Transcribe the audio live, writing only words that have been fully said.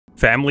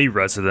Family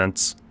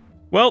residence.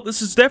 Well,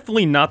 this is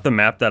definitely not the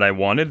map that I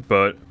wanted,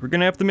 but we're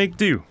gonna have to make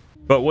do.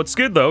 But what's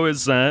good, though,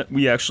 is that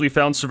we actually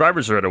found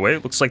survivors right away.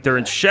 It looks like they're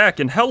in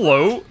shack, and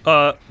hello,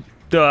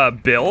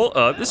 Bill,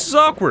 this is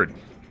awkward.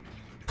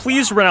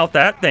 Please run out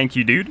that, thank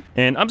you, dude.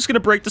 And I'm just gonna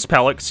break this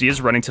pallet, because he is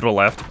running to the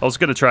left. I was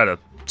gonna try to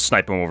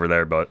snipe him over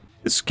there, but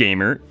this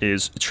gamer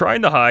is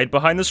trying to hide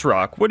behind this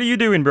rock. What are you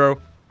doing,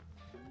 bro?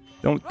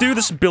 Don't do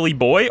this, Billy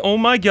boy. Oh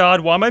my god,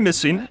 why am I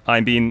missing?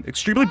 I'm being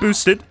extremely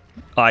boosted.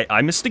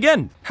 I missed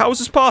again. How is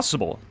this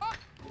possible?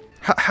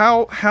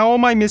 How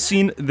am I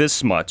missing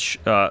this much?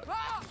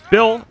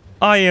 Bill,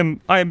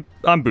 I'm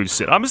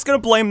boosted. I'm just gonna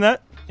blame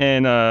that,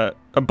 and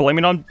I'm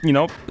blaming on, you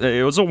know,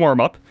 it was a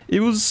warm-up. It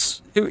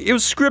was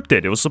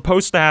scripted. It was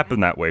supposed to happen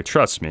that way,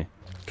 trust me.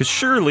 Because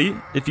surely,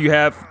 if you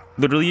have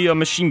literally a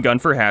machine gun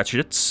for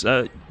hatchets,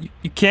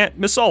 you can't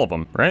miss all of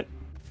them, right?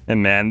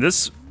 And man,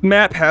 this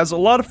map has a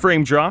lot of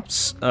frame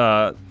drops.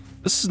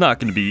 This is not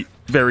gonna be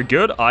very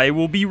good. I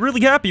will be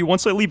really happy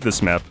once I leave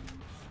this map.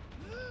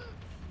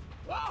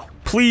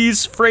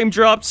 Please, frame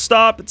drop,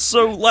 stop. It's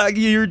so laggy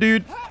here,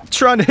 dude. I'm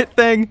trying to hit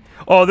thing.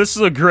 Oh, this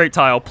is a great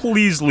tile.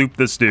 Please loop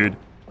this dude.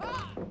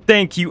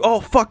 Thank you.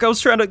 Oh, fuck, I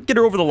was trying to get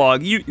her over the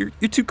log. You're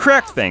too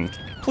cracked, thing.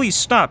 Please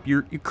stop.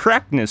 Your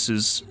crackedness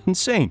is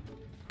insane.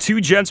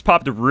 2 gens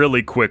popped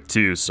really quick,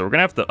 too, so we're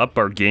gonna have to up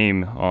our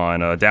game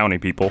on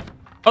downing people.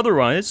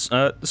 Otherwise,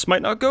 this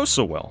might not go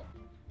so well.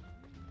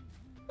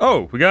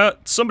 Oh, we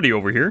got somebody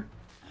over here.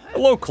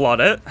 Hello,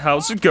 Claudette.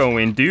 How's it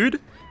going, dude?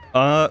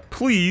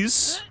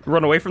 Please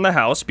run away from the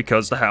house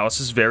because the house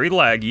is very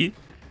laggy.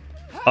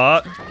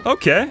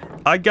 Okay.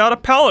 I got a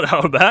pallet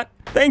out of that.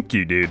 Thank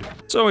you, dude.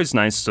 It's always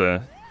nice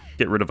to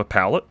get rid of a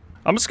pallet.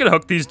 I'm just gonna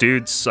hook these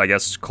dudes, I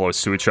guess,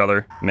 close to each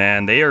other.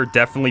 Man, they are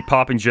definitely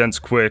popping gens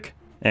quick.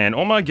 And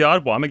oh my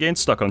god, why am I getting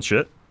stuck on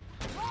shit?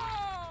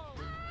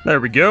 There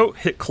we go.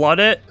 Hit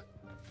Claudette.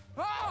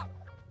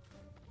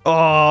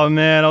 Oh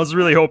man, I was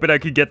really hoping I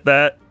could get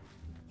that.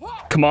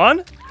 Come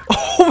on.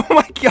 Oh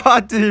my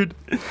god, dude.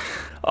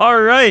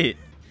 Alright.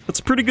 That's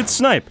a pretty good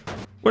snipe.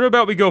 What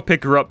about we go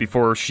pick her up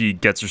before she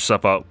gets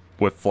herself out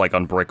with, like,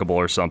 Unbreakable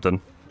or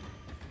something?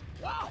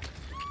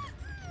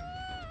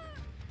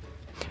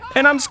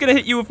 And I'm just gonna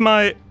hit you with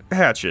my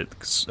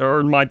hatchet,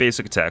 or my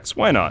basic attacks.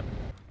 Why not?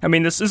 I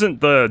mean, this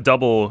isn't the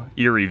double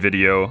eerie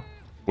video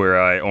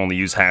where I only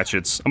use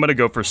hatchets. I'm gonna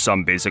go for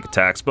some basic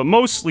attacks, but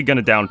mostly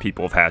gonna down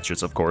people with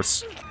hatchets, of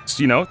course.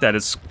 So, you know, that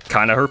is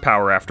kind of her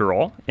power after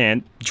all.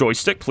 And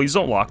joystick, please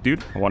don't lock,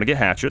 dude. I want to get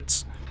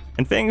hatchets.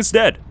 And Fang is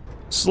dead.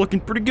 This is looking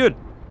pretty good.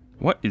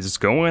 What is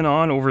going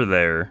on over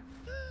there?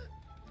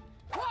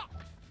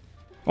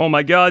 Oh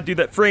my god, dude,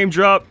 that frame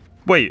drop.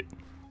 Wait,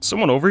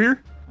 someone over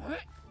here?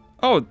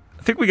 Oh,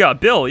 I think we got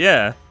Bill,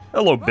 yeah.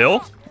 Hello,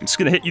 Bill. I'm just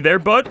gonna hit you there,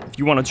 bud. If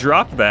you want to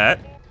drop that.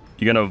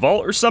 You gonna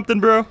vault or something,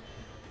 bro?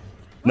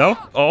 No?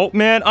 Oh,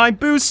 man, I'm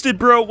boosted,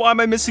 bro. Why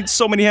am I missing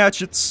so many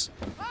hatchets?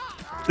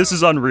 This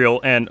is unreal,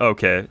 and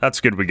okay,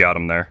 that's good we got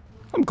him there.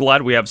 I'm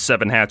glad we have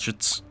 7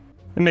 hatchets.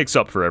 It makes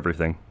up for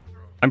everything.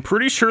 I'm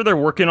pretty sure they're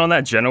working on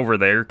that gen over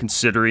there,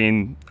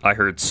 considering I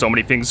heard so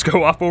many things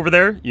go off over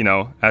there, you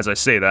know, as I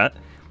say that.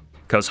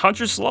 Because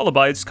Huntress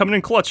Lullaby is coming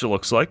in clutch, it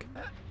looks like.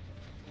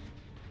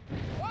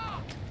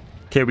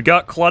 Okay, we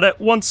got Claudette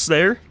once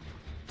there.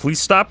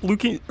 Please stop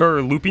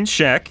looping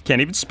Shack.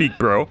 Can't even speak,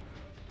 bro.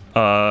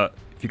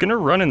 If you're gonna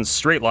run in a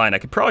straight line, I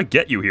could probably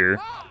get you here.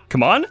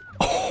 Come on.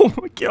 Oh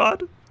my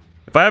god.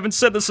 If I haven't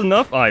said this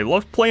enough, I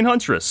love playing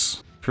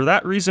Huntress. For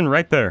that reason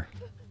right there.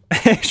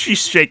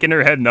 She's shaking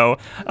her head no.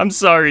 I'm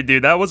sorry,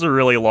 dude. That was a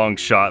really long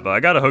shot, but I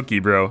got a hooky,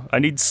 bro. I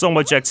need so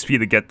much XP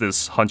to get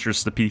this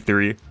Huntress to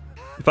P3.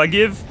 If I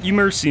give you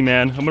mercy,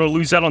 man, I'm gonna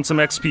lose out on some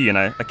XP, and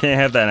I can't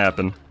have that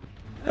happen.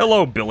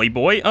 Hello, Billy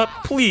boy.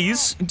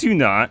 Please do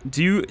not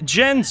do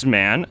gens,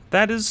 man.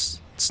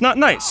 It's not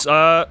nice.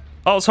 I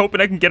was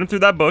hoping I can get him through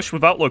that bush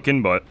without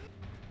looking, but...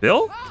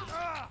 Bill?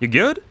 You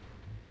good?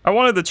 I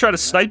wanted to try to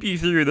snipe you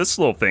through this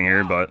little thing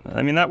here, but,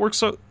 I mean, that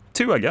works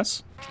too, I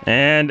guess.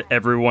 And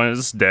everyone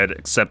is dead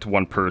except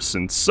one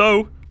person,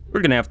 so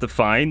we're gonna have to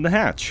find the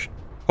hatch.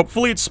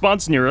 Hopefully it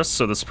spawns near us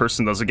so this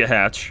person doesn't get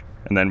hatch,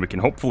 and then we can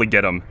hopefully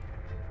get them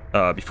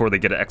before they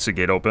get an exit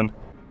gate open.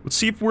 Let's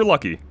see if we're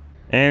lucky.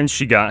 And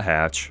she got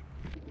hatch.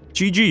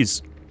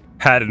 GG's.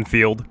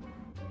 Haddonfield.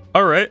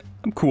 Alright,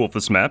 I'm cool with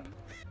this map.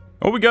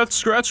 Oh, we got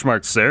scratch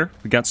marks there.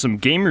 We got some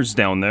gamers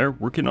down there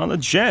working on a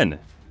gen.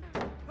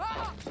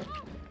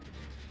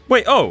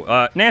 Wait,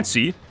 oh,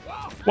 Nancy.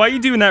 Why are you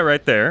doing that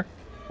right there?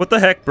 What the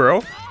heck,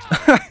 bro?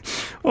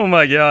 Oh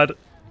my god.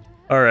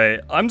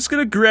 Alright, I'm just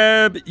gonna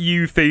grab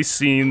you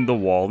facing the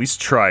wall. At least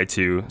try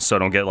to, so I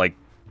don't get, like,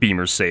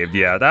 beamer saved.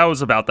 Yeah, that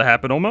was about to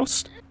happen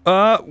almost.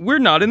 We're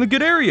not in the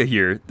good area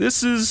here.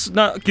 This is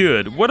not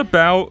good. What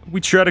about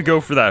we try to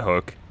go for that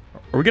hook?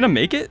 Are we gonna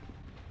make it?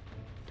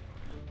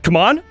 Come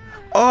on.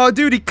 Oh,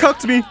 dude, he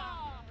cucked me.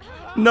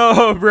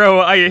 No, bro,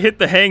 I hit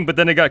the hang, but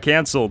then it got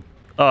canceled.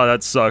 Oh,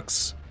 that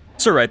sucks.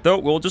 It's alright, though.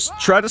 We'll just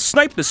try to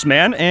snipe this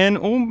man, and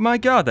oh my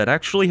god, that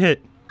actually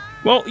hit.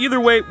 Well, either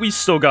way, we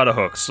still got a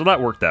hook, so that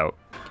worked out.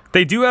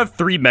 They do have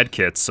 3 med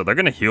kits, so they're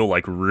gonna heal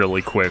like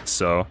really quick,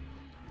 so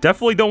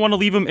definitely don't want to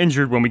leave them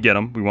injured when we get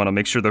them. We want to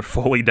make sure they're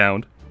fully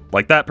downed.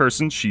 Like that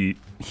person, she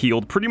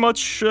healed pretty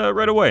much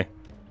right away.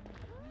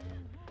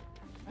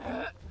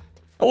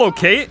 Hello,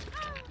 Kate.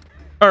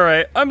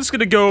 Alright, I'm just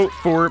gonna go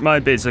for my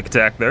basic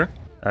attack there.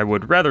 I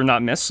would rather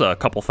not miss a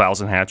couple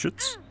thousand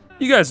hatchets.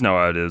 You guys know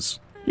how it is.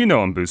 You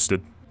know I'm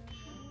boosted.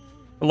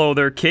 Hello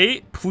there,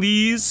 Kate.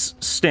 Please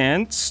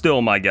stand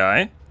still, my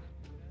guy.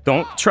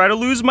 Don't try to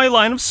lose my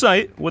line of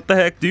sight. What the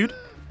heck, dude?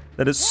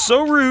 That is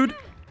so rude.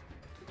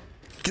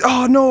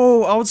 Oh,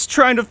 no. I was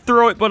trying to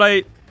throw it, but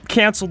I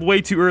canceled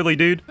way too early,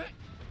 dude.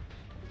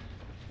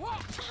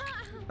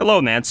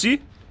 Hello,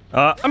 Nancy.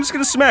 I'm just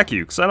gonna smack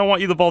you, because I don't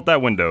want you to vault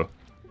that window.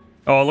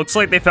 Oh, it looks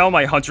like they found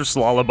my Huntress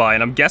lullaby,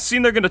 and I'm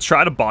guessing they're gonna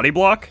try to body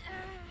block.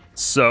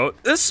 So,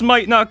 this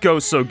might not go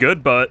so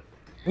good, but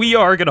we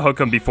are gonna hook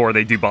them before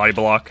they do body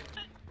block.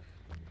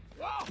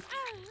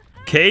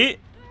 Kate?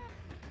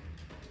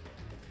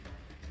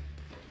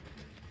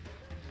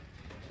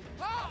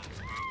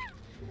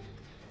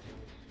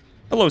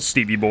 Hello,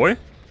 Stevie boy.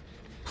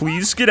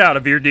 Please get out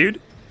of here,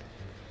 dude.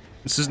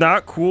 This is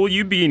not cool,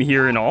 you being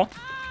here and all.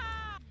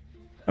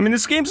 I mean,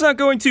 this game's not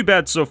going too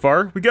bad so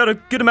far. We got a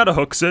good amount of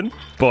hooks in,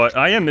 but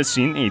I am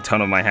missing a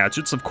ton of my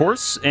hatchets, of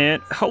course.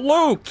 And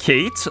hello,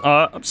 Kate.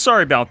 I'm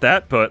sorry about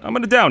that, but I'm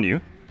gonna down you.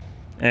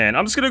 And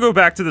I'm just gonna go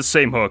back to the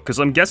same hook, because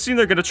I'm guessing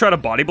they're gonna try to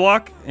body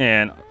block,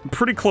 and I'm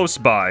pretty close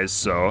by,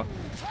 so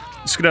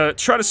just gonna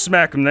try to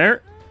smack them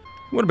there.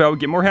 What about we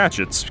get more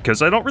hatchets?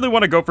 Because I don't really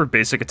want to go for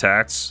basic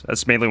attacks. I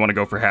just mainly want to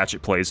go for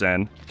hatchet plays,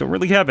 and don't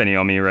really have any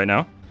on me right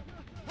now.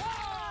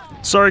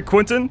 Sorry,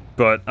 Quentin,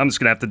 but I'm just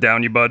gonna have to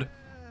down you, bud.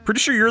 Pretty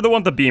sure you're the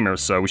one with the beamer,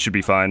 so we should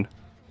be fine.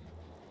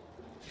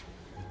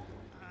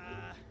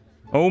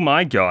 Oh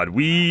my god,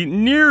 we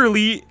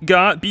nearly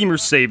got beamer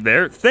saved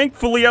there.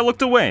 Thankfully, I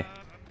looked away.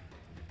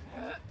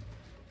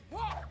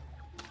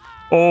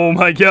 Oh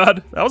my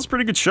god, that was a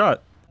pretty good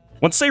shot.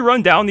 Once they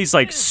run down these,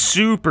 like,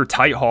 super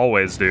tight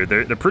hallways, dude,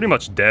 they're pretty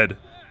much dead.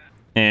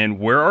 And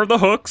where are the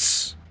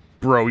hooks?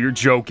 Bro, you're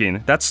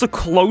joking. That's the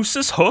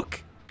closest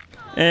hook?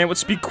 And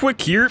let's be quick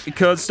here,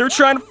 because they're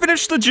trying to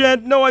finish the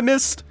gen. No, I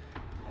missed.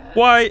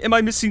 Why am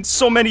I missing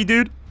so many,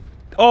 dude?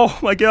 Oh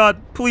my god,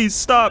 please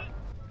stop.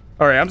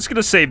 Alright, I'm just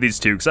gonna save these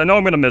two, because I know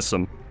I'm gonna miss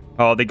them.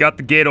 Oh, they got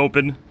the gate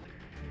open.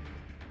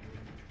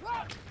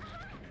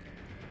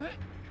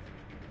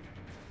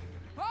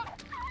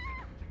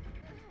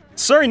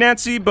 Sorry,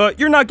 Nancy, but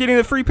you're not getting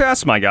the free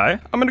pass, my guy.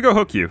 I'm gonna go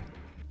hook you.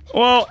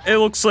 Well, it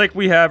looks like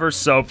we have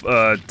ourselves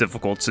a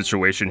difficult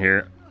situation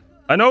here.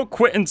 I know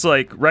Quentin's,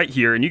 like, right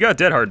here, and you got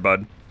dead hard,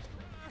 bud.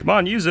 Come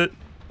on, use it.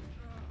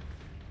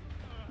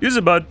 Use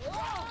it, bud.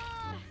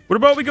 What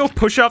about we go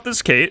push out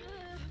this Kate?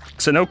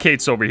 Because I know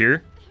Kate's over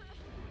here.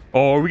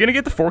 Oh, are we gonna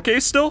get the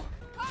 4K still?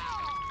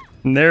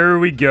 And there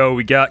we go.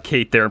 We got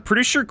Kate there. I'm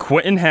pretty sure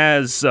Quentin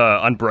has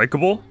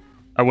Unbreakable.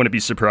 I wouldn't be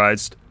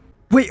surprised.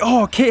 Wait,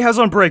 oh, Kate has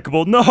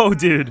Unbreakable. No,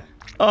 dude.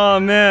 Oh,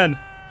 man.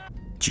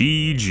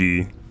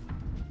 GG.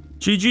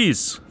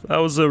 GG's. That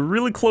was a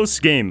really close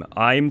game.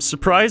 I'm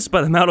surprised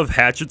by the amount of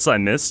hatchets I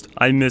missed.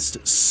 I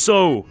missed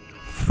so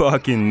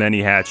fucking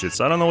many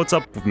hatchets. I don't know what's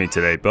up with me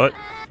today, but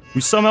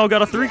we somehow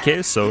got a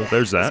 3K, so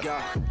there's that.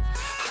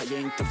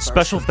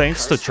 Special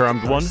thanks to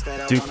Charmed One,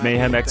 Duke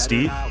Mayhem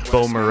XD,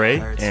 Bo Murray,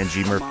 and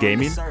Gmurph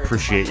Gaming.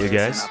 Appreciate you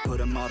guys.